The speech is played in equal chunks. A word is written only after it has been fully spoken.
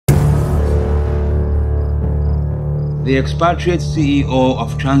The expatriate CEO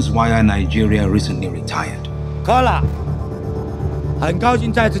of Transwire Nigeria recently retired. Kola, 很高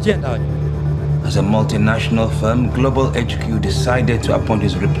兴再次见到你。 As a multinational firm, Global HQ decided to appoint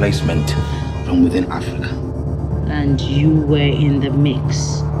his replacement from within Africa. And you were in the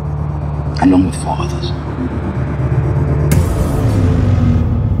mix? Along with 4 others.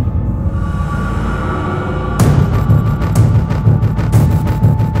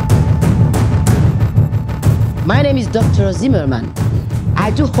 My name is Dr. Zimmerman.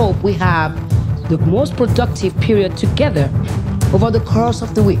 I do hope we have the most productive period together over the course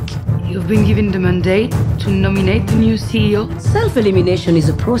of the week. You've been given the mandate to nominate the new CEO? Self-elimination is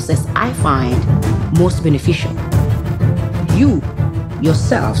a process I find most beneficial. You,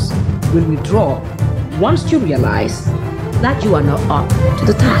 yourselves, will withdraw once you realize that you are not up to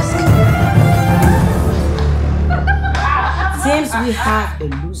the task. Seems we have a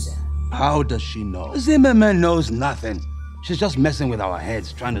loser. How does she know? Zimmerman knows nothing. She's just messing with our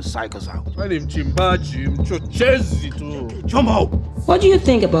heads, trying to psych us out. Chombo! What do you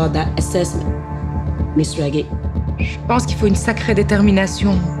think about that assessment, Miss Reggie? Je pense qu'il faut une sacrée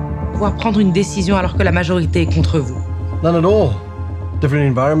détermination pour pouvoir prendre une décision alors que la majorité est contre vous. None at all. Different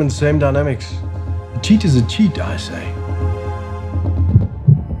environments, same dynamics. A cheat is a cheat, I say.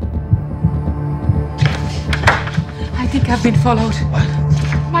 I think I've been followed. What?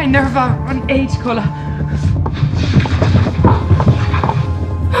 My nerves are on edge, Kola.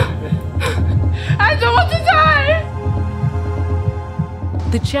 I don't want to die!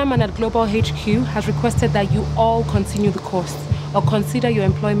 The chairman at Global HQ has requested that you all continue the course or consider your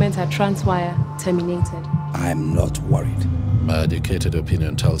employment at Transwire terminated. I'm not worried. My educated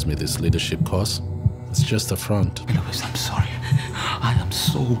opinion tells me this leadership course is just a front. Anyways, I'm sorry. I am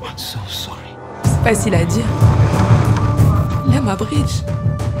so sorry. C'est facile à dire. Là, ma bridge.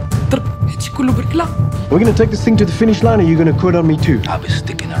 We're gonna take this thing to the finish line, or you're gonna quit on me too? I'll be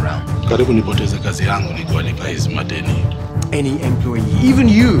sticking around. Any employee, even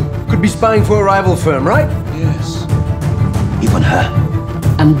you, could be spying for a rival firm, right? Yes. Even her.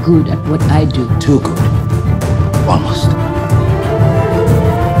 I'm good at what I do. Too good. Almost.